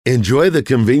Enjoy the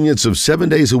convenience of 7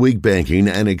 days a week banking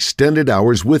and extended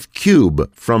hours with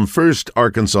Cube from First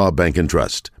Arkansas Bank and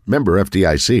Trust. Member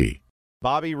FDIC.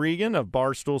 Bobby Reagan of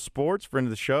Barstool Sports, friend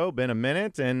of the show. Been a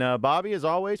minute. And Bobby, as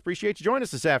always, appreciate you joining us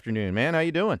this afternoon, man. How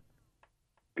you doing?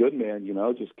 Good, man.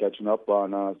 Just catching up on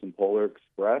some Polar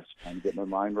Express, trying to get my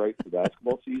mind right for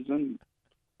basketball season.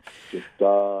 Just,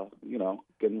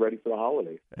 getting ready for the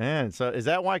holidays. And so is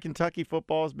that why Kentucky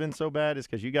football has been so bad? Is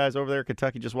because you guys over there in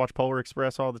Kentucky just watch Polar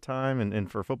Express all the time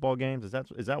and for football games? Is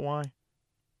that why?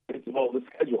 The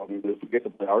schedule. I mean, if we get to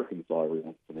play Arkansas every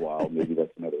once in a while, maybe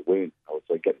that's another win. It's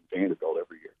like getting Vanderbilt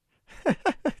every year.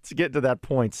 It's getting to that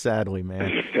point, sadly,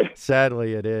 man.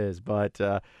 Sadly, it is. But,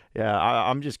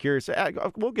 I'm just curious.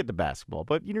 We'll get to basketball.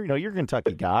 But, you're a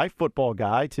Kentucky guy, football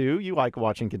guy, too. You like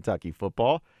watching Kentucky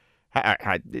football.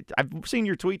 I've seen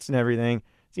your tweets and everything.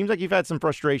 Seems like you've had some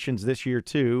frustrations this year,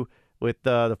 too, with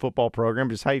the football program.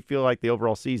 Just how you feel like the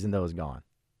overall season, though, is gone.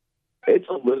 It's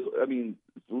a little,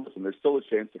 listen, there's still a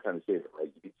chance to kind of save it,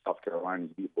 right? You beat South Carolina, you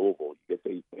beat Louisville, you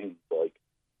get 8 wins.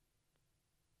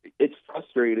 It's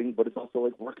frustrating, but it's also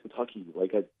like we're Kentucky.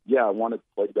 I want to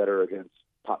play better against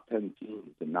top 10 teams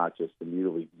and not just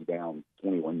immediately be down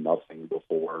 21-0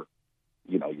 before,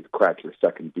 you crack your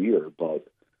second beer. But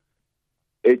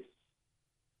it's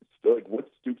like what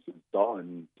Stoops has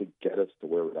done to get us to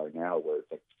where we are now, where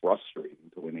it's like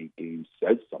frustrating to win 8 games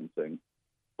says something.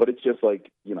 But it's just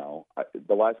like,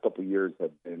 the last couple of years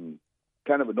have been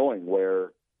kind of annoying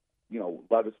where,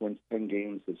 Levis wins 10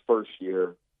 games his first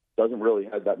year, doesn't really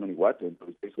have that many weapons. It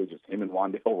was basically just him and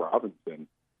Wan'Dale Robinson.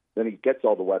 Then he gets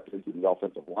all the weapons, and the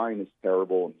offensive line is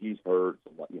terrible, and he's hurt.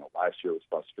 And, last year was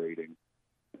frustrating.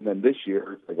 And then this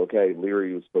year, it's like, okay,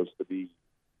 Leary was supposed to be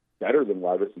better than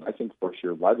Levis, and I think first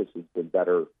year Levis has been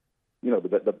better,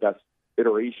 the best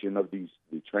iteration of the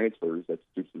transfers that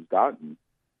Stoops has gotten.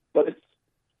 But it's,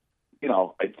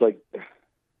 it's like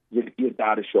you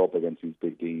got to show up against these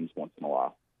big games once in a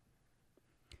while.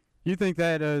 You think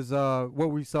that is what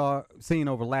we seen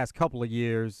over the last couple of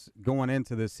years going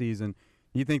into this season?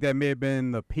 You think that may have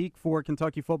been the peak for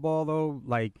Kentucky football, though?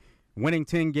 Like winning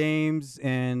 10 games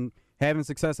and having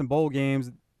success in bowl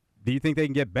games, do you think they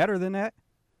can get better than that?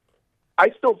 I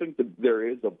still think that there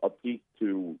is a peak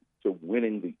to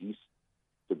winning the East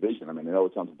Division. I know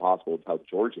it sounds impossible. It's how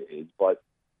Georgia is, but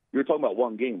you're talking about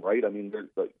one game, right? There's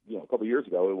a couple of years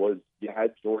ago, it was you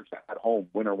had Georgia at home,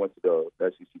 winner went to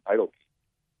the SEC title game.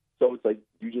 So it's like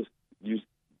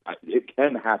it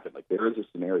can happen. Like there is a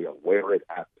scenario where it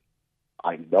happens.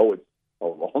 I know it's a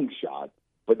long shot,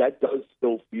 but that does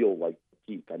still feel like the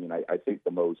peak. I think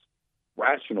the most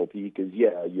rational peak is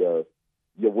you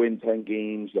win 10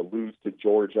 games, you lose to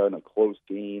Georgia in a close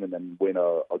game, and then win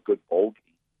a good bowl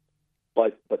game.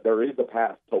 But there is a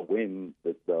path to win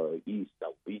the East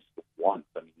at least once.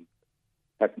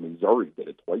 Heck, Missouri did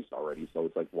it twice already. So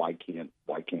it's like why can't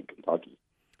Kentucky?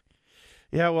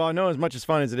 Yeah, well, I know as much as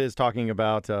fun as it is talking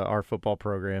about our football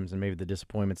programs and maybe the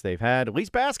disappointments they've had, at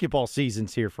least basketball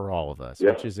season's here for all of us,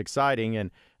 which is exciting.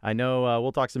 And I know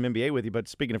we'll talk some NBA with you, but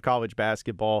speaking of college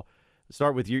basketball,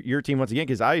 start with your team once again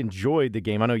because I enjoyed the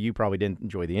game. I know you probably didn't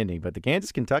enjoy the ending, but the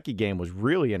Kansas-Kentucky game was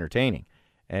really entertaining.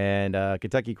 And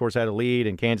Kentucky, of course, had a lead,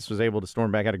 and Kansas was able to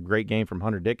storm back. Had a great game from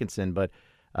Hunter Dickinson. But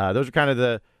those are kind of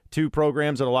the two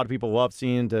programs that a lot of people love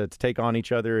seeing to take on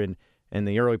each other in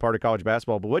the early part of college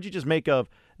basketball. But what did you just make of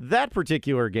that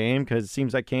particular game? Because it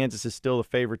seems like Kansas is still the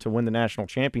favorite to win the national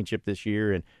championship this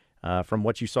year. And from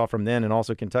what you saw from then and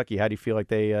also Kentucky, how do you feel like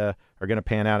they are going to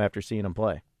pan out after seeing them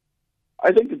play?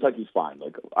 I think Kentucky's fine.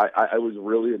 I was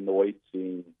really annoyed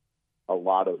seeing a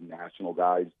lot of national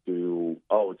guys do,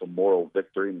 it's a moral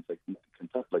victory. And it's like,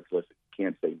 Kentucky, listen, you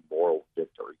can't say moral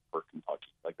victory for Kentucky.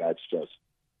 That's just,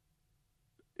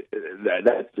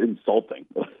 that's insulting.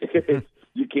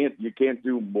 You can't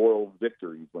do moral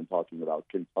victories when talking about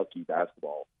Kentucky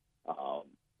basketball.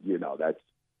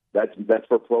 That's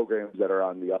for programs that are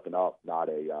on the up and up, not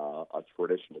a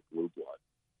traditional blue blood.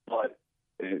 But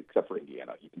except for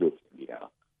Indiana, you can do it for Indiana.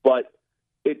 But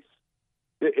it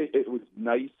was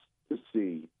nice to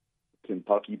see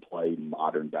Kentucky play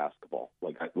modern basketball.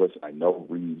 I know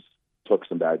Reeves took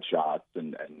some bad shots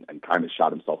and kind of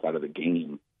shot himself out of the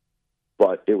game,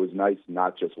 but it was nice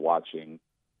not just watching.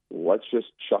 Let's just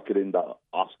chuck it into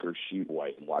Oscar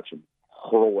Sheetway and watch him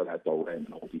hurl it at the rim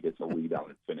and hope he gets a rebound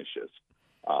and finishes.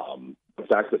 The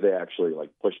fact that they actually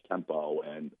push tempo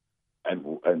and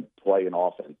play an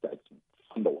offense that's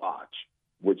fun to watch,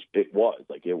 which it was.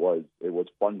 It was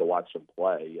fun to watch them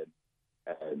play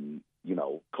and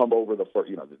come over the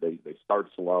first. They start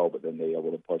slow, but then they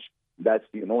able to push. That's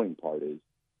the annoying part is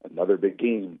another big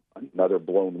game, another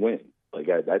blown win.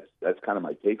 That's kind of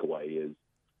my takeaway is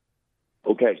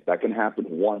okay, that can happen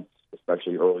once,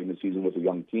 especially early in the season with a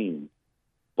young team.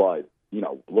 But,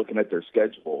 looking at their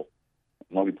schedule,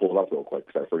 let me pull it up real quick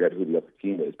because I forget who the other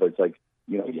team is. But it's like,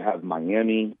 you have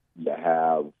Miami, you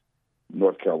have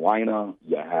North Carolina,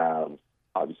 you have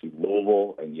obviously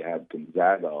Louisville, and you have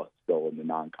Gonzaga still in the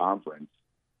non-conference.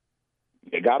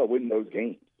 You got to win those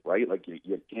games, right? Like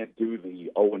you can't do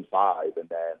the 0-5 and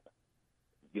then,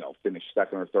 finish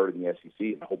second or third in the SEC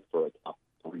and hope for a top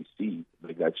 3 seed.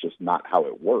 Like that's just not how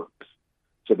it works.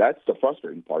 So that's the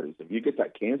frustrating part is if you get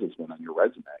that Kansas win on your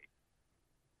resume,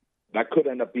 that could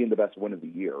end up being the best win of the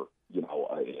year,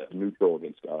 neutral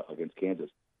against Kansas.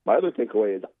 My other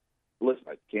takeaway is, listen,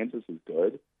 Kansas is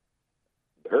good.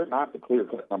 They're not the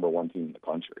clear-cut number 1 team in the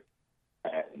country.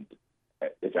 And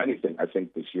if anything, I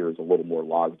think this year is a little more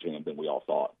logjam than we all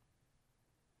thought.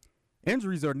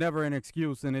 Injuries are never an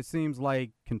excuse, and it seems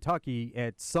like Kentucky,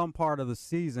 at some part of the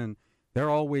season, they're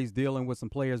always dealing with some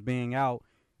players being out.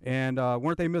 And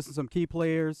weren't they missing some key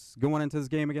players going into this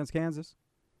game against Kansas?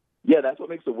 Yeah, that's what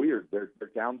makes it weird. They're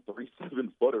down 3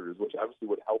 7-footers, which obviously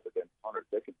would help against Hunter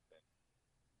Dickinson.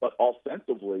 But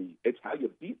offensively, it's how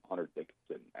you beat Hunter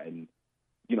Dickinson. And,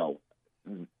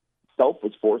 Self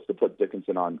was forced to put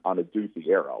Dickinson on a doofy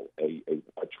arrow,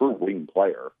 a true wing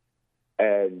player,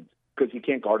 and because he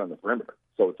can't guard on the perimeter.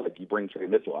 So it's like you bring Trey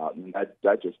Mitchell out, and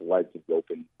that just led to the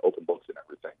open books and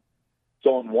everything.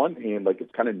 So on one hand, like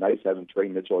it's kind of nice having Trey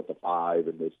Mitchell at the 5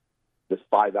 and this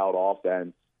 5-out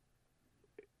offense.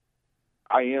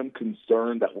 I am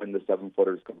concerned that when the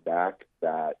 7-footers come back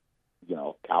that,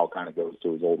 Cal kind of goes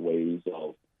to his old ways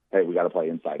of, hey, we got to play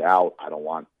inside out. I don't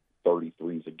want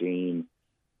 33s a game.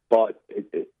 But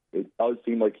it does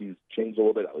seem like he's changed a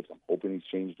little bit. At least I'm hoping he's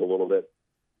changed a little bit.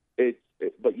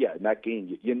 But yeah, in that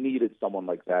game, you needed someone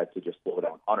like that to just slow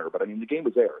down Hunter. But I mean, the game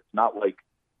was there. It's not like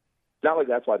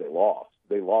that's why they lost.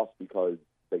 They lost because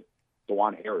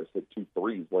DeJuan Harris hit 2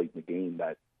 threes late in the game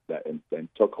that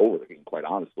took over the game. Quite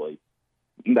honestly,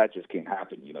 and that just can't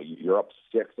happen. You're up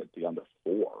 6 at the under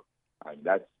 4. I mean,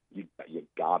 that's you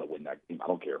gotta win that game. I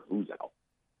don't care who's out.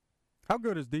 How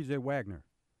good is DJ Wagner?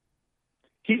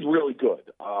 He's really good.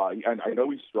 And I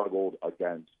know he struggled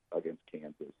against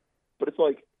Kansas, but it's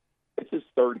like it's his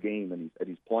 3rd game, and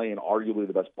he's playing arguably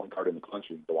the best point guard in the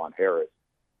country, DeJuan Harris.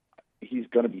 He's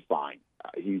going to be fine.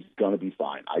 He's going to be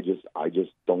fine. I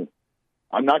just don't.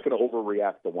 I'm not going to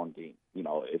overreact to one game.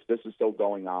 If this is still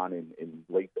going on in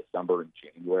late December and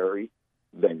January,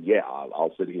 then yeah,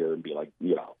 I'll sit here and be like,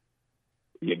 you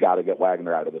got to get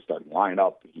Wagner out of the starting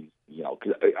lineup. He's,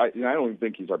 because I don't even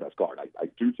think he's our best guard. I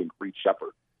do think Reed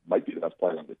Shepherd might be the best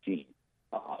player on the team.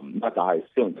 Not the highest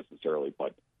ceiling necessarily,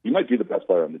 but he might be the best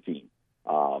player on the team.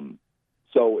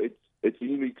 So it's a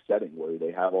unique setting where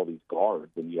they have all these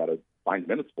guards and you got to find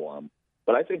minutes for them.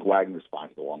 But I think Wagner's fine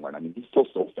in the long run. I mean, he's still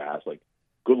so fast. Like,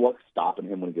 good luck stopping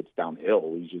him when he gets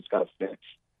downhill. He's just got to finish.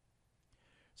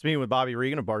 Speaking with Bobby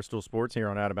Reagan of Barstool Sports here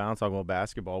on Out of Bounds, talking about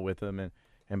basketball with him.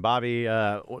 And Bobby,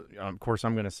 of course,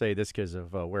 I'm going to say this because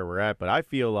of where we're at, but I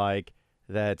feel like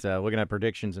that looking at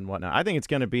predictions and whatnot, I think it's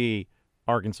going to be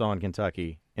Arkansas and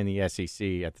Kentucky in the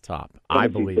SEC at the top. I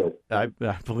believe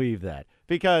that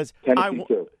because Tennessee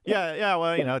too. Yeah.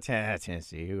 Well,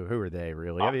 Tennessee. Who are they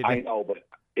really? I know, but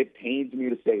it pains me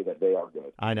to say that they are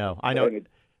good. I know.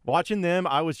 Watching them,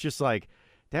 I was just like,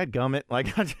 dadgummit. Like,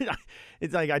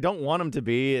 it's like I don't want him to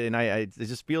be, and it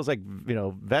just feels like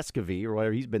Vescovy or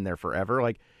whatever. He's been there forever.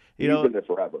 Like, he's been there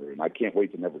forever, and I can't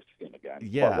wait to never see him again.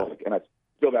 Yeah, and I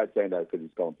feel bad saying that because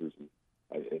he's going through some.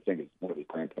 I think it's one of his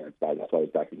grandparents died. That's why he's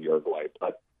back in Uruguay.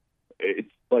 But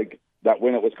it's like that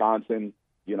win at Wisconsin.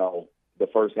 The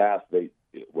first half it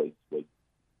was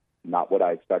not what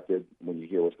I expected. When you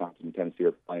hear Wisconsin and Tennessee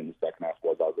are playing, the second half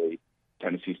was ugly.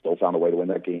 Tennessee still found a way to win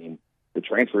that game. The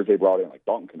transfers they brought in, like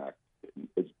Dalton Connect,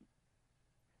 is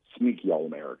sneaky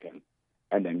All-American.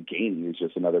 And then Gainey is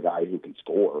just another guy who can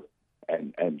score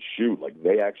and shoot. Like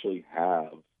they actually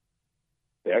have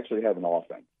an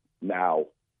offense. Now,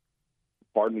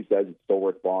 part of me says it's still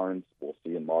Rick Barnes. We'll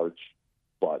see in March.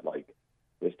 But like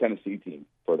this Tennessee team,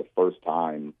 for the first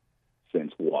time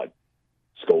since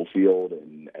Schofield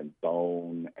and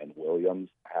Bone and Williams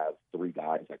have 3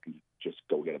 guys that can just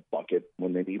go get a bucket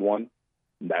when they need one.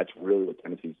 That's really what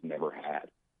Tennessee's never had.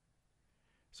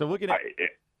 So looking at,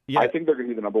 I think they're going to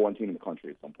be the number 1 team in the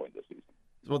country at some point this season.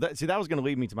 Well, that was going to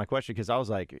lead me to my question because I was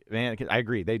like, man, I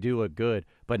agree they do look good,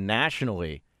 but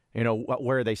nationally,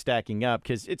 where are they stacking up?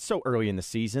 Because it's so early in the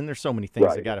season. There's so many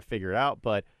things they got to figure out.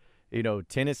 But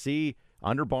Tennessee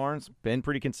under Barnes been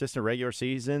pretty consistent regular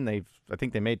season. I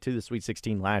think they made it to the Sweet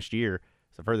 16 last year.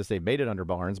 It's the furthest they've made it under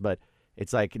Barnes. But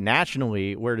it's like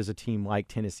nationally, where does a team like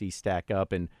Tennessee stack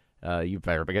up? And I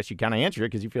guess you kind of answered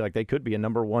it because you feel like they could be a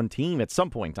number one team at some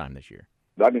point in time this year.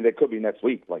 I mean, they could be next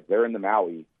week. Like, they're in the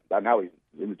Maui. That Maui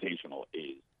Invitational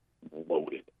is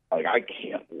loaded. Like, I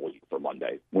can't wait for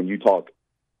Monday. When you talk,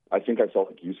 I think I saw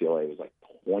like UCLA was like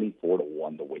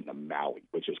 24-1 to win the Maui,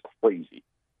 which is crazy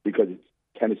because it's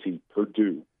Tennessee,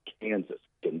 Purdue, Kansas,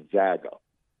 Gonzaga,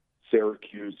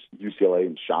 Syracuse, UCLA,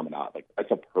 and Chaminade. Like,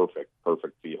 that's a perfect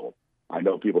field. I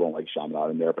know people don't like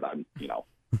Chaminade in there, but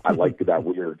I like that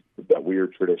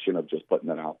weird tradition of just putting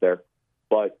them out there.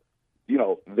 But,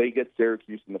 they get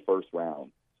Syracuse in the first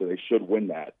round, so they should win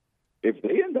that. If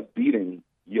they end up beating,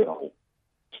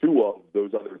 two of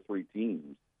those other three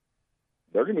teams,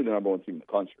 they're going to be the number one team in the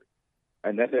country.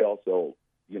 And then they also,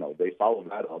 they follow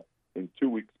that up in 2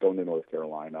 weeks going to North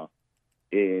Carolina.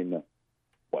 In,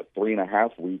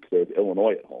 3.5 weeks, they have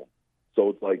Illinois at home. So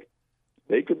it's like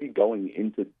they could be going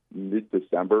into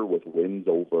mid-December with wins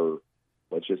over,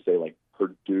 let's just say, like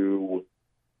Purdue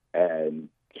and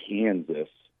Kansas,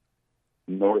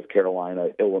 North Carolina,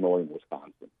 Illinois, and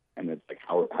Wisconsin. And it's like,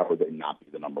 how would they not be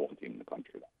the number one team in the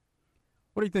country then?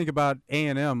 What do you think about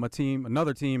A&M,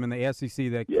 another team in the SEC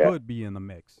that could be in the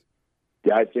mix?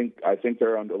 Yeah, I think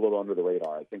they're a little under the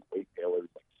radar. I think Wade Taylor's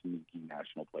like sneaky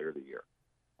National Player of the Year.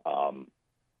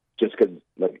 Just because,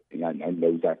 I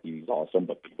know Zach Edey's awesome,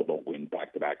 but people don't win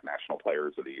back-to-back National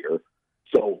Players of the Year.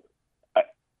 So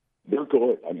they're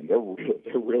good. I mean,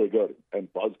 they're really good.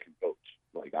 And Buzz can coach.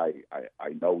 Like, I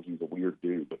know he's a weird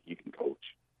dude, but he can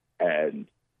coach. And,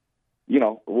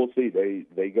 we'll see.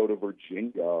 They go to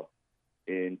Virginia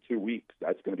in 2 weeks.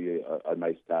 That's going to be a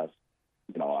nice test.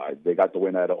 They got the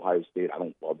win at Ohio State. I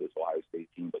don't love this Ohio State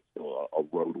team, but still a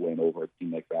road win over a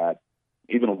team like that.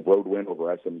 Even a road win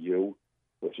over SMU,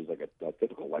 which is like a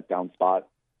typical letdown spot.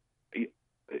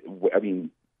 I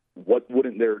mean, what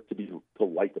wouldn't there to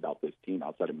like about this team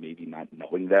outside of maybe not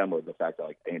knowing them or the fact that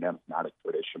like A&M's not a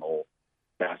traditional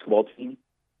basketball team?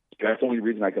 That's the only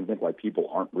reason I can think why people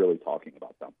aren't really talking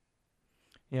about them.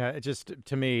 Yeah, it just,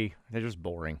 to me, they're just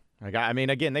boring. Like, I mean,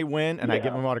 again, they win, and I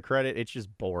give them a lot of credit. It's just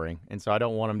boring, and so I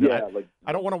don't want them to.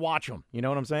 I don't want to watch them. You know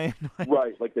what I'm saying?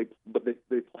 Right. Like they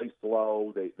play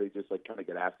slow. They just like kind of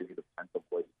get after you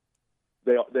defensively.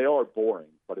 They are boring,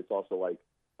 but it's also like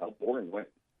a boring win.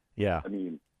 Yeah. I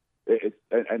mean, it's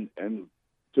and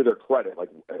to their credit, like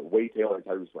Wade Taylor and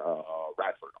Tyrese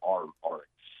Radford are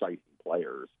exciting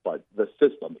players, but the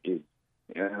system is,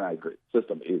 and I agree,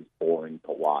 system is boring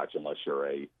to watch unless you're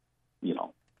a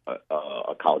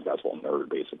college basketball nerd,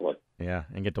 basically. Yeah,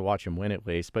 and get to watch them win at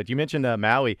least. But you mentioned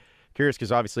Maui. Curious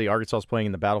because obviously Arkansas is playing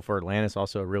in the Battle for Atlantis,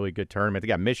 also a really good tournament. They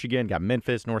got Michigan, got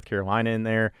Memphis, North Carolina in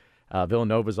there.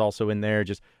 Villanova's also in there.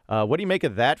 Just what do you make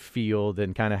of that field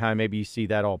and kind of how maybe you see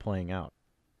that all playing out?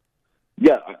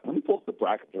 Yeah, let me pull up the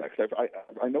bracket for that.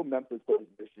 I know Memphis plays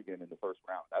Michigan in the first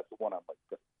round. That's the one I'm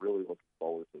really looking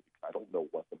forward to because I don't know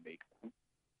what to make of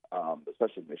them,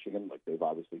 especially Michigan. Like they've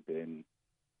obviously been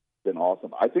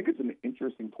awesome. I think it's an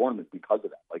interesting tournament because of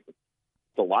that. Like it's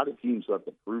a lot of teams who have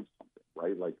to prove something,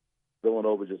 right? Like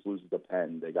Villanova just loses to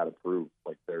Penn. They got to prove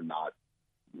like they're not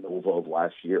Nova of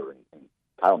last year, and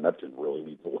Kyle Neptune really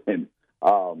needs to win.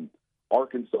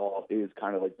 Arkansas is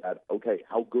kind of like that. Okay,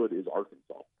 how good is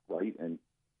Arkansas, right? And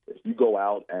if you go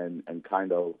out and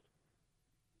kind of,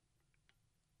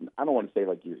 I don't want to say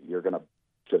like you're going to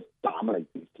just dominate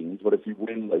these teams, but if you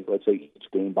win, like let's say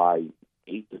each game by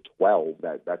 8-12,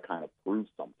 that kind of proves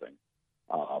something.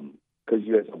 Because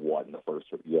you guys have what in the first?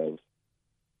 You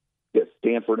have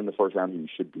Stanford in the first round, you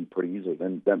should be pretty easily.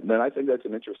 Then I think that's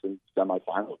an interesting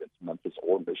semifinal against Memphis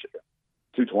or Michigan.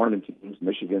 Two tournament teams.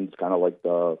 Michigan's kind of like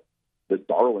the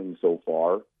darling so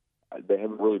far. They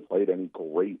haven't really played any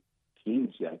great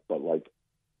teams yet, but like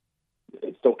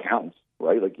it still counts,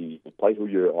 right? Like you play who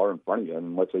you are in front of you,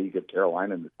 and let's say you get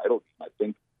Carolina in the title game. I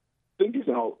think you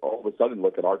can all of a sudden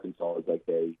look at Arkansas as like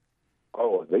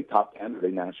are they top 10? Are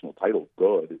they national title?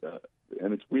 Good,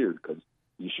 and it's weird because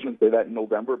you shouldn't say that in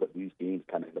November, but these games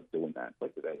kind of end up doing that.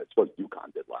 Like that's what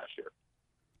UConn did last year.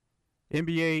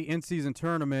 NBA in-season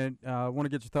tournament. I want to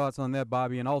get your thoughts on that,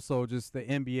 Bobby, and also just the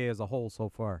NBA as a whole so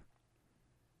far.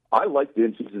 I like the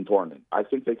in-season tournament. I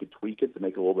think they could tweak it to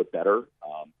make it a little bit better.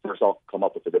 First, I'll come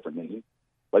up with a different name.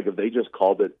 Like if they just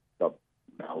called it the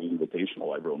Maui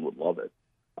Invitational, everyone would love it.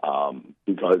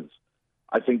 Because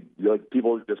I think like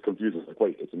people are just confused. It's like,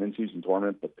 wait, it's an in-season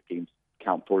tournament, but the games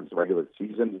count towards the regular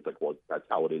season. It's like, well, that's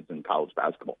how it is in college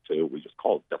basketball too. We just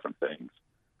call it different things.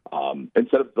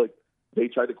 Instead of like they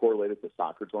tried to correlate it to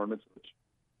soccer tournaments, which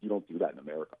you don't do that in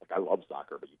America. Like I love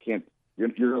soccer, but you can't. You're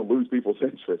going to lose people's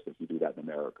interest if you do that in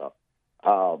America.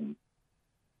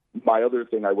 My other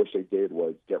thing I wish they did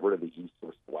was get rid of the East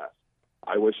versus West.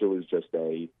 I wish it was just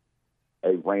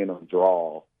a random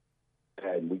draw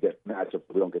and we get matchups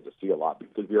we don't get to see a lot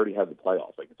because we already have the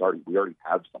playoffs. Like we already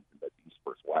have something that's East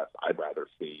versus West. I'd rather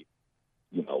see,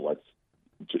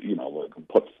 like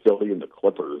put Philly and the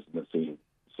Clippers in the same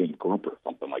group or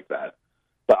something like that.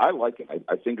 But I like it.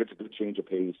 I think it's a good change of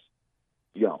pace.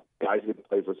 Guys get to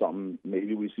play for something.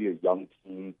 Maybe we see a young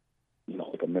team,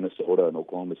 like a Minnesota, an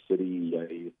Oklahoma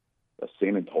City, a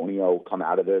San Antonio come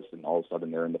out of this, and all of a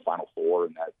sudden they're in the Final Four,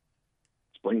 and that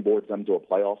springboards them to a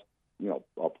playoff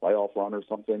run or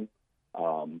something.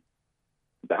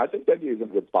 I think that is in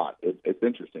a good spot. It's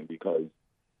interesting because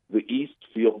the East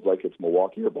feels like it's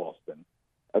Milwaukee or Boston,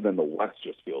 and then the West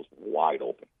just feels wide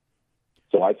open.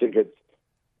 So I think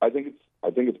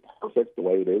it's perfect the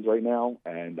way it is right now,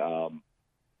 and a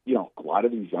lot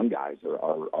of these young guys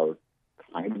are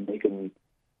kind of making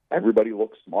everybody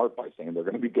look smart by saying they're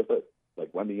going to be good.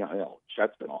 Like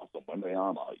Chet's been awesome.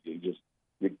 Wembanyama, you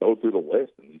go through the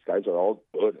list, and these guys are all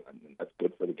good, and that's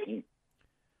good for the game.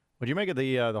 What do you make of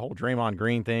the whole Draymond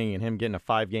Green thing and him getting a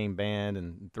 5-game ban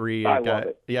and 3? I love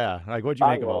it. Yeah, like what'd you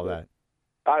make of all that?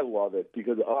 I love it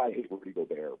because I hate Rudy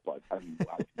Gobert, but I can be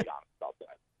honest about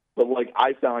that. But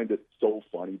I find it so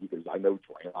funny because I know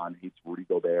Draymond hates Rudy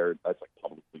Gobert. That's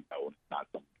publicly known. It's not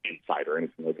some insider or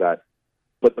anything like that.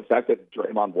 But the fact that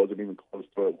Draymond wasn't even close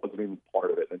to it, wasn't even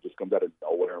part of it, and just comes out of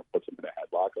nowhere and puts him in a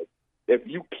headlock. If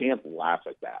you can't laugh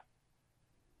at that,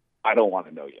 I don't want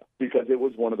to know you, because it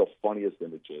was one of the funniest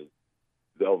images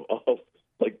of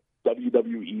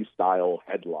WWE style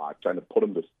headlock trying to put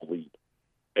him to sleep.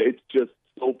 It's just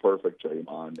so perfect,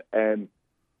 Draymond. And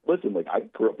listen, I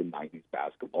grew up in 90s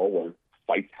basketball where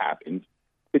fights happened.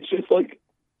 It's just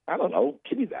I don't know,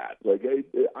 give me that.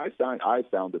 I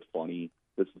found it funny.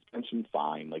 The suspension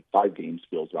fine, 5 games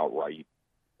feels about right.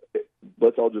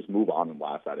 Let's all just move on and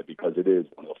laugh at it because it is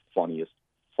one of the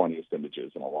funniest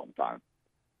images in a long time.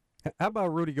 How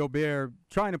about Rudy Gobert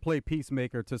trying to play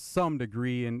peacemaker to some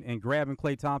degree and grabbing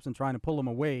Klay Thompson, trying to pull him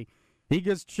away? He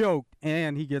gets choked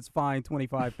and he gets fined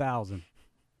 $25,000.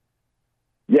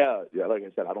 Yeah. Like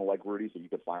I said, I don't like Rudy, so you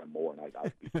could find him more, and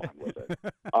I'd be fine with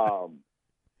it.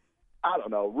 I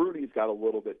don't know. Rudy's got a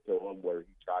little bit to him where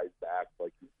he tries to act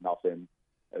like he's nothing,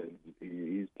 and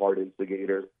he's part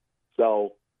instigator.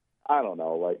 So I don't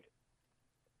know.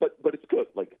 But it's good.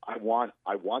 I want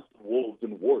the Wolves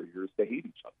and Warriors to hate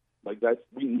each other.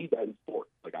 We need that in sports.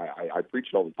 I preach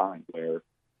it all the time. Where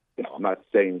I'm not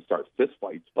saying start fist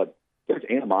fights, but there's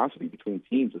animosity between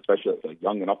teams, especially a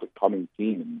young and up and coming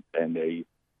team and a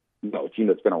team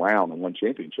that's been around and won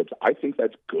championships. I think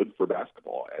that's good for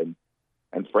basketball, and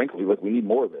frankly, we need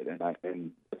more of it. And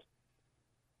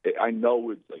I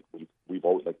know it's we've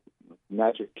always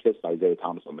Magic kissed Isaiah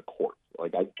Thomas on the court. I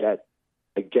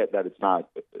get that it's not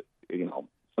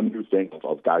some new thing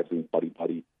of guys being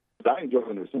buddy, but I enjoy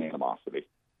when there's some animosity.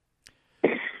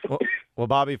 Well,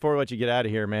 Bobby, before we let you get out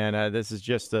of here, man, this is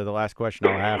just the last question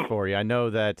I'll have for you. I know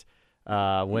that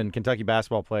when Kentucky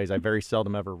basketball plays, I very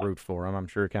seldom ever root for them. I'm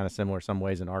sure kind of similar some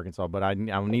ways in Arkansas, but I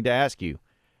need to ask you,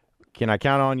 can I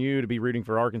count on you to be rooting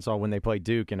for Arkansas when they play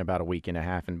Duke in about a week and a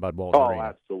half in Bud Walton Arena? Oh,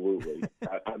 absolutely.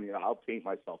 I'll paint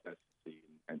myself SEC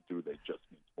and do the just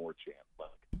means more chance.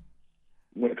 But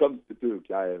when it comes to Duke,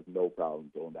 I have no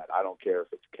problem doing that. I don't care if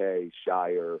it's K,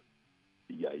 Shire,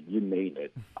 you name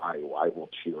it. I will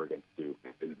cheer against Duke.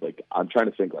 I'm trying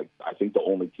to think. I think the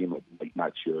only team I might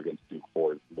not cheer against Duke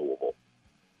for is Louisville.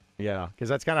 Yeah, because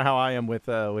that's kind of how I am with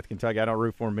Kentucky. I don't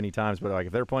root for them many times, but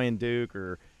if they're playing Duke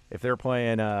or if they're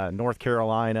playing North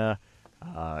Carolina,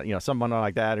 someone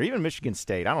like that, or even Michigan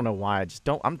State, I don't know why.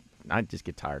 I just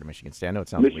get tired of Michigan State. I know it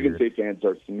sounds Michigan weird. State fans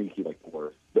are sneaky the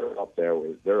worst. They're up there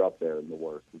in the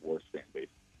worst fan base.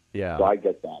 Yeah. So I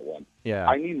get that one. Yeah.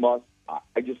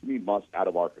 I just need Muss out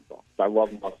of Arkansas. I love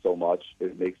Muss so much,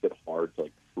 it makes it hard to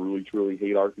truly, truly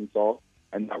hate Arkansas.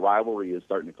 And that rivalry is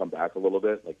starting to come back a little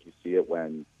bit. You see it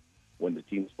when the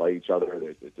teams play each other.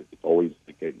 It's always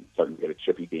starting to get a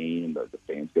chippy game. The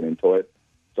fans get into it.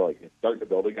 So it's starting to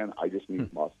build again. I just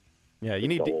need Muss. Yeah, you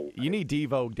need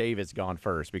Devo Davis gone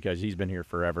first because he's been here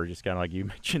forever, just kind of like you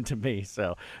mentioned to me.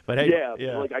 So, but hey,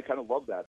 yeah. I kind of love that